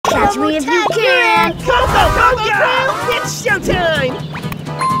Catch me if you can! Go, go, go, go! It's showtime!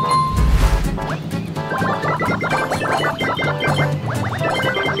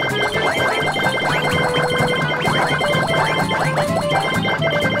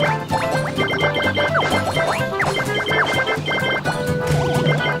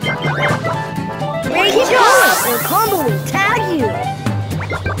 Great job! And Combo will tag you!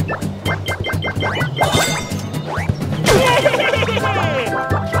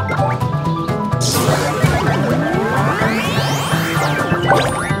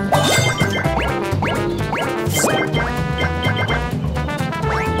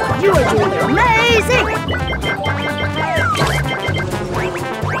 You are doing amazing!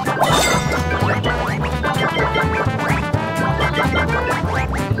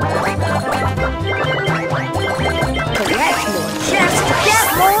 Collect more chests to get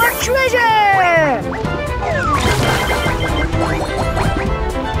more treasure!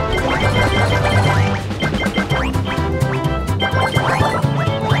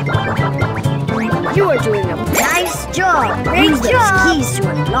 You are doing a nice job! Great job! Keys to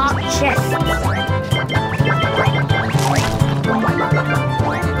unlock chests.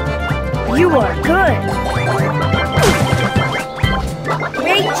 You are good!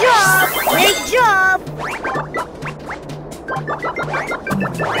 Great job! Great job!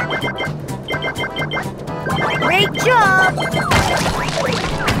 Great job!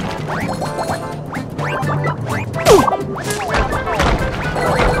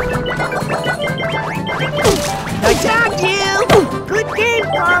 I tagged you! Good game,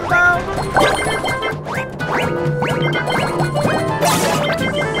 Combo!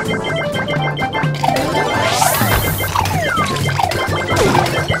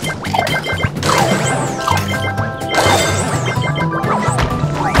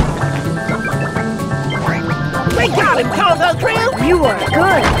 We got him, Combo Crew! You are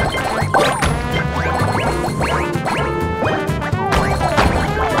good!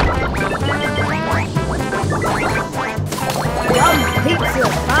 Yum pizza,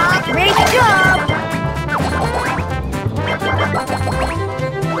 Bob! Great job!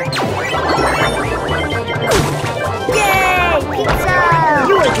 Yay! Pizza!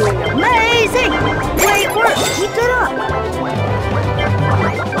 You are doing amazing! Great work! Keep it up!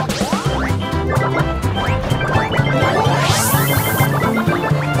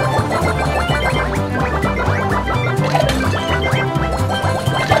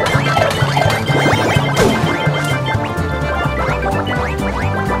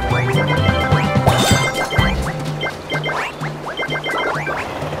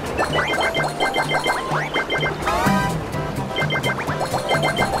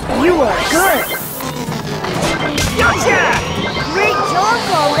 You are good! Gotcha! Great job,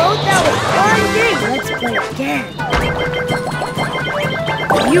 Combo! That was fun game! Let's play again!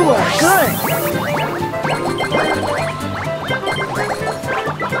 You are good!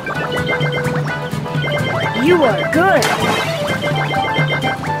 You are good!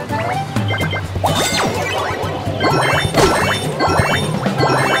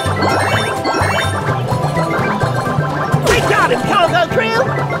 We got him, Combo Crew!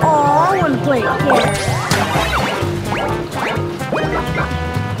 Aw, I wanna play again!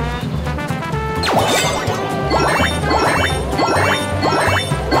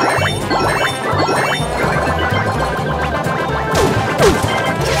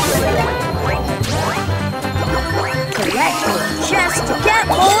 Collect more chests to get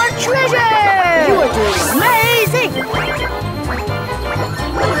more treasure! You are doing amazing!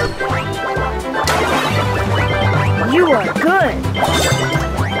 You are good!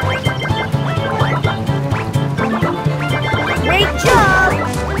 Great job!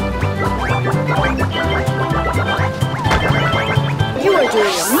 You are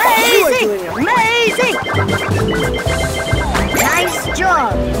doing amazing! You are doing amazing! Nice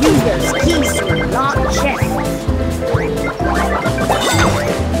job! Use those keys to unlock chests.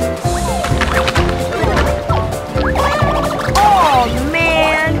 Oh,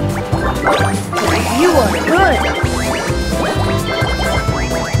 man! You are good!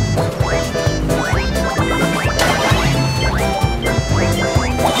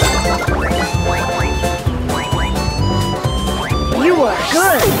 You are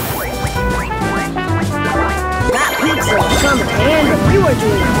good! That pizza will come in handy. You are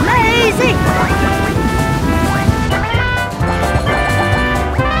doing amazing!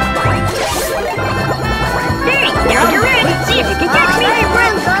 Hey, now you're in! See if you can catch me! Hey,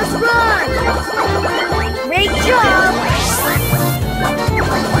 run, Gus, run! Great job!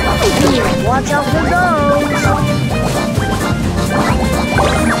 Watch out for those!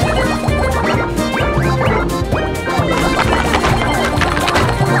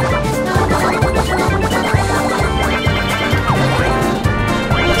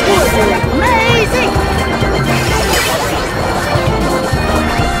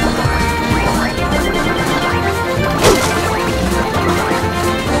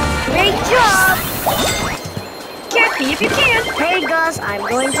 I'm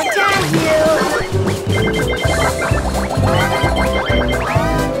going to tag you.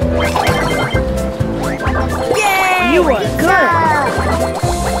 Yay! You are good.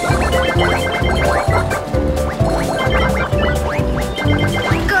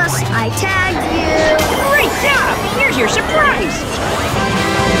 Gus, I tagged you. Great job! Here's your surprise!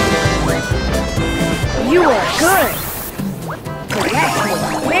 You are good. Correct.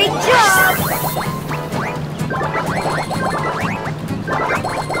 Great job.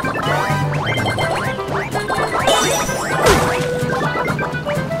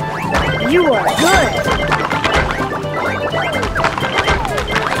 You are good.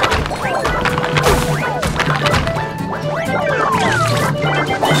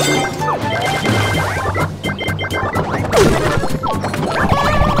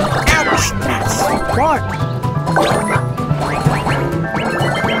 Ouch, that's so hard.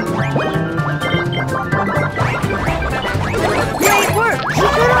 Great work,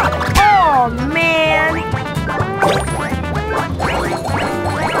 keep it up. Oh, man.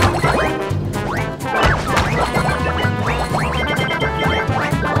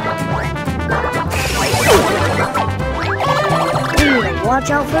 Watch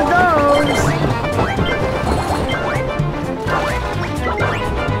out for those.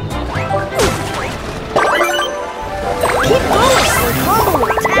 Keep going, the combo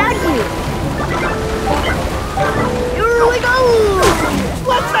will tag you. Here we go.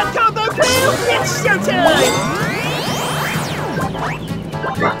 What's up, combo crew? It's showtime!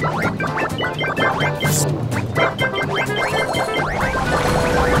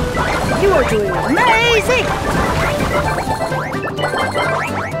 You are doing amazing.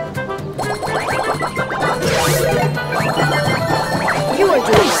 You are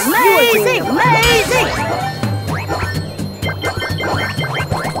doing amazing, amazing!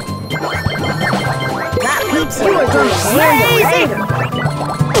 That peeps, you are doing amazing!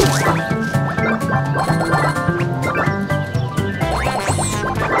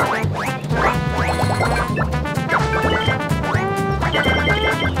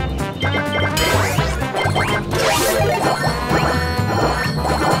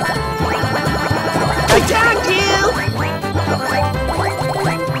 I tagged you!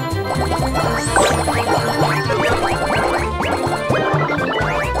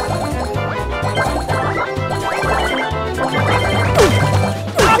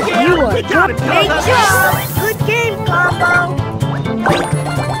 You are We got it, great combo! job! Good game, Combo!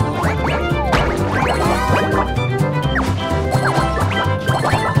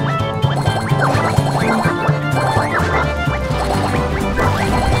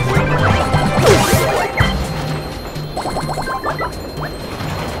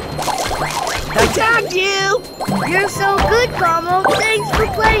 I tagged you! You're so good, Combo! Thanks for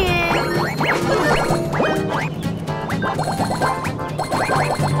playing!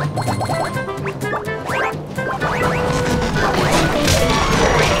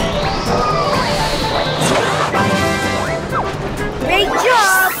 Great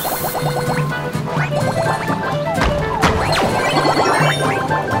job!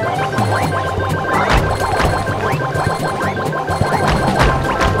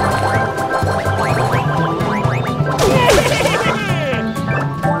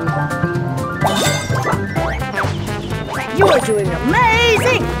 You are doing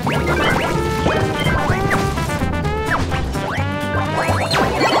amazing!